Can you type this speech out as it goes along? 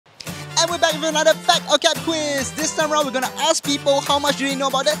And we're back with another Fact or Cap quiz. This time around, we're gonna ask people how much do they know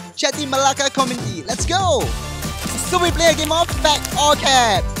about the Chetti Melaka community. Let's go! So we play a game of Fact or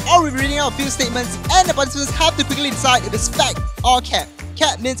Cap. I'll be reading out a few statements and the participants have to quickly decide if it's fact or cap.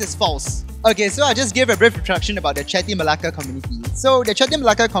 Cap means it's false. Okay, so I just gave a brief introduction about the Chetti Melaka community. So the Chetti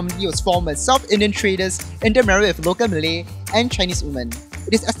Melaka community was formed when South Indian traders intermarried with local Malay and Chinese women.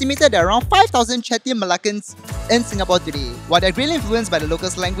 It is estimated there are around 5,000 Chetti Melakans in Singapore today. While they're greatly influenced by the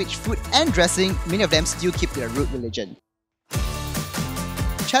locals' language, food and dressing, many of them still keep their root religion.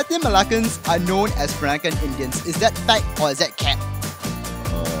 Chetti Melakans are known as Peranakan Indians. Is that fact or is that cap?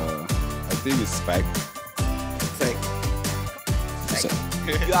 I think it's fact. Fact.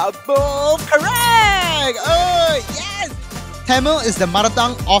 You are both correct! Oh, yes! Tamil is the mother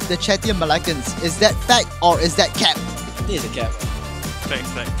tongue of the Chetti Melakans. Is that fact or is that cap? I think it's a cap. Thanks.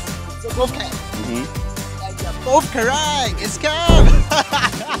 So both cap. And you're both correct! It's cap!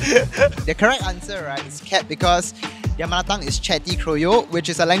 The correct answer, right, is cap because their mother tongue is Chetti Kroyo, which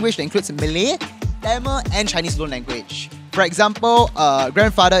is a language that includes Malay, Tamil and Chinese loan language. For example,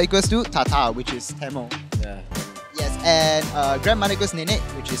 grandfather equals to Tata, which is Tamil. Yeah. Yes, and grandmother equals Nenek,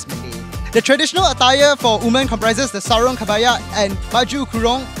 which is Malay. The traditional attire for women comprises the sarung kabaya and baju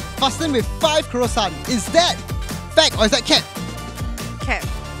kurung fastened with 5 krosan. Is that fact or is that cap? Cap.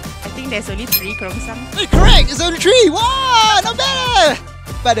 I think there's only 3 kerongsang. Correct! It's only 3! Wow! Not bad!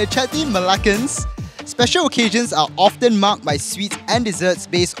 But the Chetti Melakans, special occasions are often marked by sweets and desserts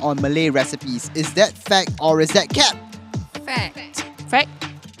based on Malay recipes. Is that fact or is that cap? Fact. Fact?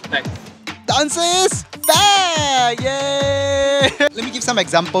 Thanks. The answer is fact! Yay! Let me give some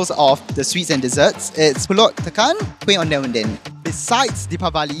examples of the sweets and desserts. It's pulut tekan, kuih ondeh-ondeh. Besides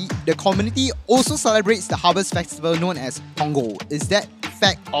Deepavali, the community also celebrates the harvest festival known as Pongal. Is that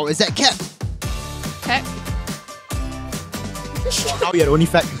fact or is that cap? Cap? Now you're the only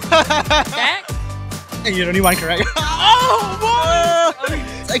fact. Fact? And you're the only one correct. Oh boy!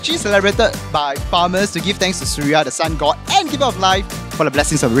 It's actually celebrated by farmers to give thanks to Surya, the sun god and giver of life, for the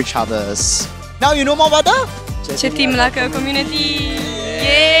blessings of rich harvest. Now you know more about the Chetti Melaka community.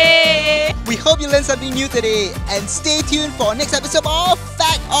 Yay! We hope you learned something new today and stay tuned for our next episode of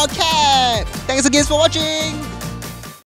Fact or Cap. Thanks again for watching.